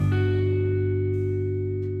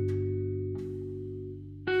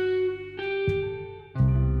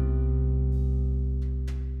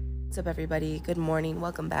up, everybody? Good morning.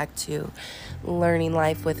 Welcome back to Learning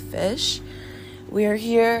Life with Fish. We are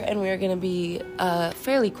here, and we are going to be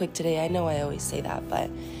fairly quick today. I know I always say that, but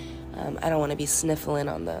I don't want to be sniffling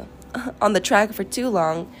on the track for too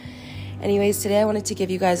long. Anyways, today I wanted to give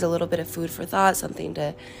you guys a little bit of food for thought, something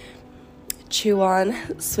to chew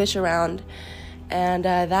on, swish around, and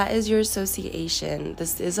that is your association.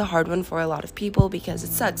 This is a hard one for a lot of people because it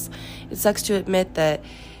sucks. It sucks to admit that,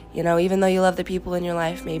 you know, even though you love the people in your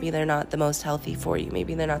life, maybe they're not the most healthy for you.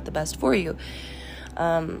 Maybe they're not the best for you.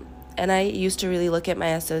 And I used to really look at my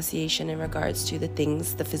association in regards to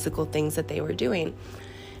the physical things that they were doing.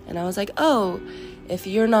 And I was like, oh, if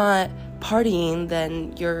you're not partying,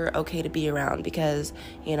 then you're okay to be around because,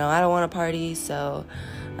 you know, I don't want to party, so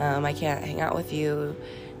I can't hang out with you,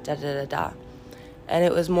 da-da-da-da. And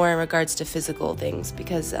it was more in regards to physical things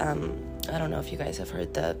because I don't know if you guys have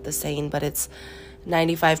heard the saying, but it's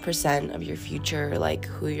 95% of your future, like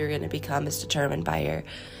who you're going to become, is determined by your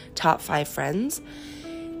top 5 friends.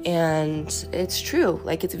 And it's true.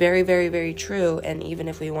 Like, it's very, very, very true. And even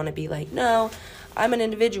if we want to be like, no, I'm an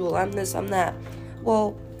individual, I'm this, I'm that.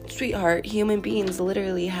 Well, sweetheart, human beings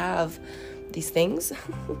literally have these things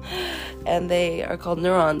and they are called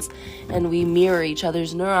neurons, and we mirror each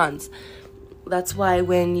other's neurons. That's why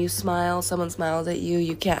when you smile, someone smiles at you,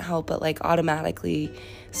 you can't help but like automatically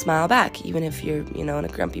smile back, even if you're, you know, in a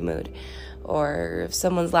grumpy mood. Or if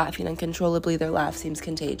someone's laughing uncontrollably, their laugh seems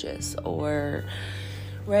contagious. Or,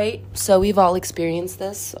 right? So we've all experienced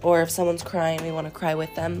this. Or if someone's crying, we want to cry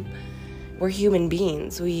with them. We're human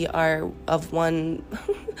beings. We are of one,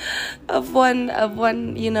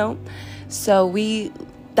 you know? So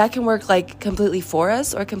that can work like completely for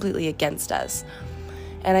us or completely against us.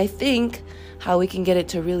 And I think how we can get it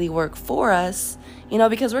to really work for us, you know,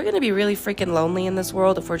 because we're going to be really freaking lonely in this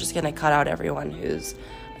world if we're just going to cut out everyone who's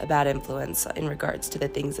a bad influence in regards to the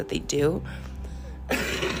things that they do. Like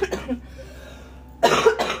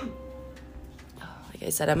I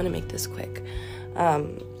said, I'm going to make this quick.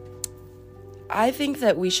 I think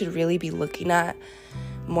that we should really be looking at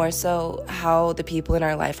more so how the people in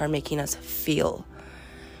our life are making us feel.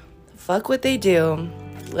 Fuck what they do.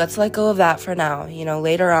 Let's let go of that for now. You know,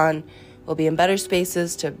 later on, we'll be in better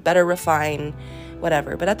spaces to better refine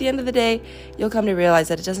whatever. But at the end of the day, you'll come to realize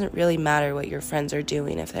that it doesn't really matter what your friends are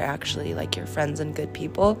doing if they're actually like your friends and good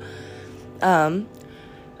people. But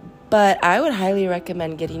I would highly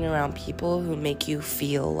recommend getting around people who make you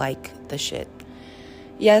feel like the shit.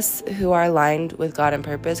 Yes, who are aligned with God and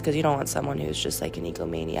purpose, because you don't want someone who's just like an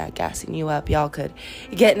egomaniac gassing you up. Y'all could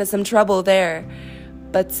get into some trouble there.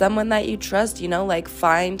 But someone that you trust, you know, like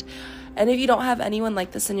find. And if you don't have anyone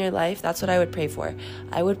like this in your life, that's what I would pray for.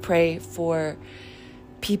 I would pray for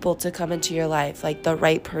people to come into your life, like the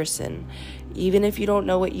right person. Even if you don't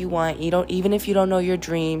know what you want, even if you don't know your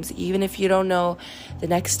dreams, even if you don't know the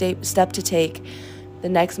next step to take, the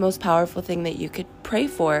next most powerful thing that you could pray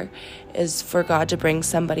for is for God to bring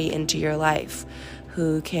somebody into your life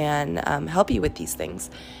who can help you with these things.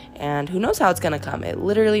 And who knows how it's going to come. It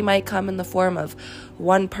literally might come in the form of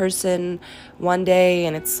one person one day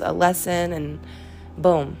and it's a lesson and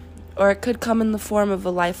boom. Or it could come in the form of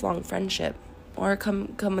a lifelong friendship. Or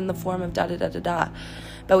come in the form of da-da-da-da-da.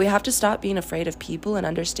 But we have to stop being afraid of people and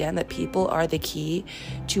understand that people are the key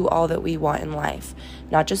to all that we want in life.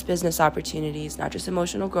 Not just business opportunities, not just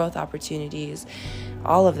emotional growth opportunities,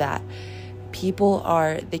 all of that. People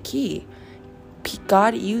are the key.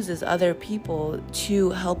 God uses other people to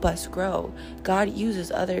help us grow. God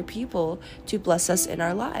uses other people to bless us in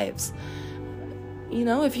our lives. You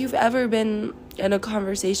know, if you've ever been in a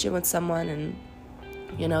conversation with someone and,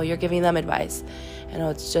 you know, you're giving them advice, and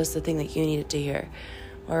it's just the thing that you needed to hear.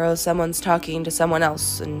 Or someone's talking to someone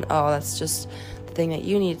else and, that's just the thing that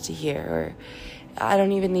you needed to hear. Or I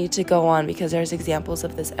don't even need to go on because there's examples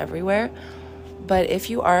of this everywhere. But if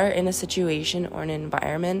you are in a situation or an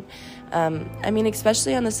environment,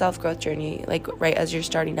 especially on the self-growth journey, like right as you're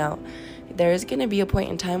starting out, there is going to be a point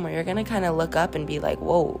in time where you're going to kind of look up and be like,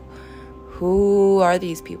 whoa, who are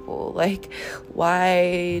these people? Like,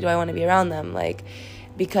 why do I want to be around them? Like,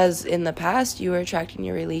 because in the past, you were attracting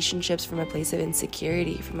your relationships from a place of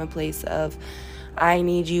insecurity, from a place of, I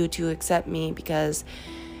need you to accept me because,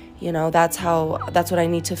 you know, that's what I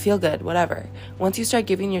need to feel good, whatever. Once you start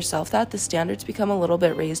giving yourself that, the standards become a little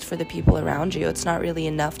bit raised for the people around you. It's not really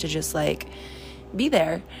enough to just like be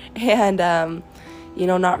there and, you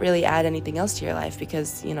know, not really add anything else to your life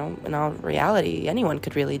because, you know, in all reality, anyone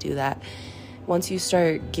could really do that. Once you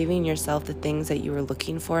start giving yourself the things that you were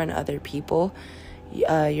looking for in other people,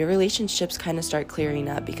 your relationships kind of start clearing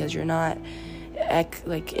up because you're not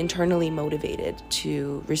like internally motivated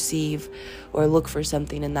to receive or look for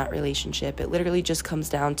something in that relationship. It literally just comes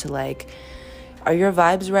down to like, are your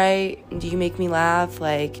vibes right? Do you make me laugh?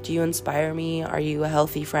 Like, do you inspire me? Are you a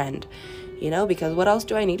healthy friend? You know, because what else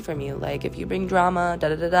do I need from you? Like, if you bring drama,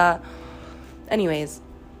 Anyways,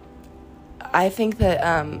 I think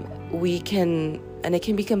that we can, and it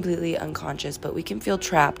can be completely unconscious, but we can feel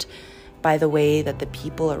trapped by the way that the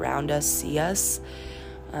people around us see us,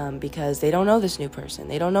 because they don't know this new person.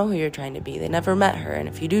 They don't know who you're trying to be. They never met her. And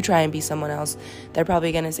if you do try and be someone else, they're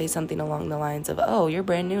probably going to say something along the lines of, oh, you're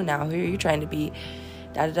brand new now. Who are you trying to be?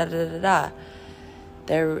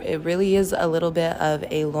 It really is a little bit of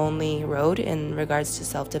a lonely road in regards to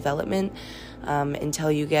self-development, until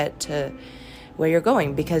you get to where you're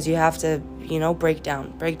going, because you have to, break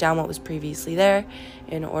down what was previously there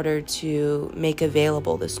in order to make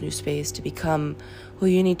available this new space to become who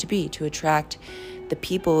you need to be, to attract the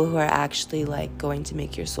people who are actually like going to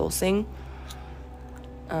make your soul sing.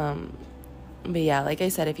 But yeah, like I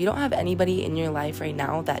said, if you don't have anybody in your life right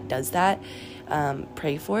now that does that,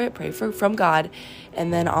 pray from God,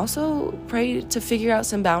 and then also pray to figure out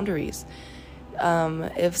some boundaries.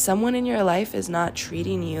 If someone in your life is not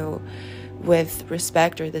treating you with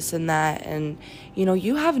respect or this and that, and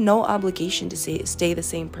you have no obligation to stay the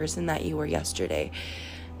same person that you were yesterday.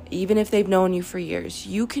 Even if they've known you for years,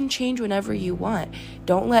 you can change whenever you want.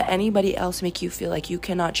 Don't let anybody else make you feel like you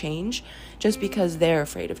cannot change just because they're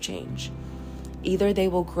afraid of change. Either they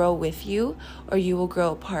will grow with you or you will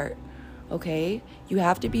grow apart, okay? You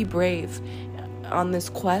have to be brave on this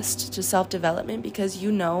quest to self-development, because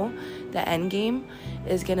the end game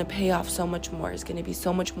is going to pay off so much more. It's going to be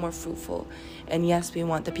so much more fruitful. And yes, we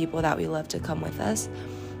want the people that we love to come with us,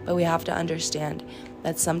 but we have to understand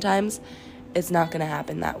that sometimes it's not going to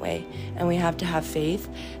happen that way. And we have to have faith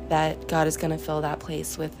that God is going to fill that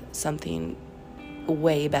place with something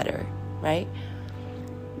way better, right?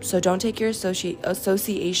 So don't take your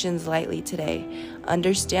associations lightly today.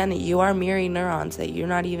 Understand that you are mirroring neurons that you're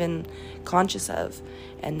not even conscious of.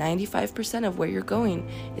 And 95% of where you're going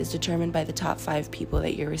is determined by the top 5 people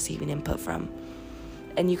that you're receiving input from.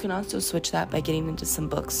 And you can also switch that by getting into some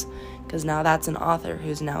books, because now that's an author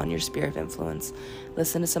who's now in your sphere of influence.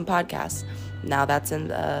 Listen to some podcasts. Now that's in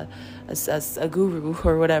a guru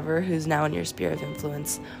or whatever who's now in your sphere of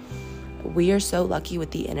influence. We are so lucky with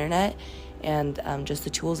the internet and just the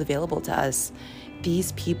tools available to us.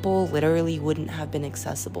 These people literally wouldn't have been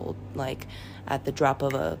accessible like at the drop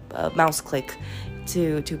of a mouse click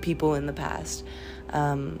to people in the past.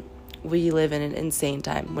 We live in an insane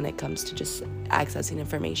time when it comes to just accessing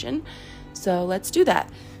information. So let's do that.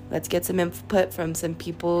 Let's get some input from some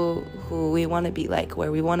people who we want to be like,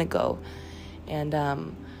 where we want to go. And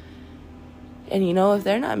if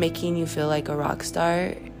they're not making you feel like a rock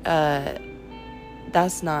star,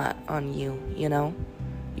 that's not on you,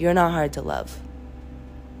 You're not hard to love.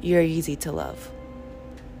 You're easy to love.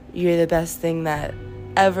 You're the best thing that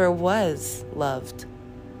ever was loved.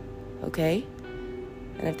 Okay?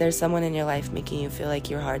 And if there's someone in your life making you feel like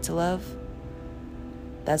you're hard to love,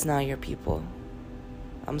 that's not your people.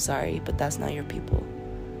 I'm sorry, but that's not your people.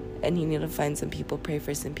 And you need to find some people, pray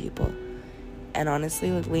for some people. And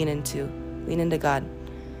honestly, lean into God.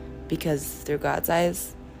 Because through God's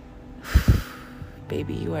eyes,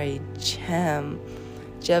 baby, you are a gem.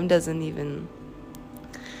 Gem doesn't even...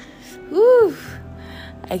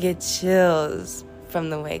 I get chills from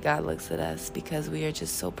the way God looks at us, because we are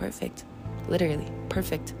just so perfect. Literally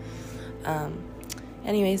perfect.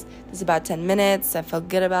 Anyways, this is about 10 minutes. I felt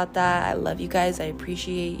good about that. I love you guys. I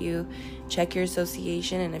appreciate you. Check your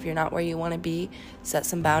association, and if you're not where you want to be, set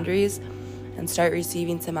some boundaries and start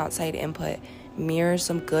receiving some outside input. Mirror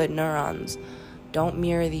some good neurons. Don't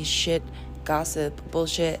mirror these shit, gossip,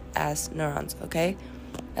 bullshit ass neurons, okay?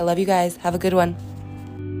 I love you guys. Have a good one.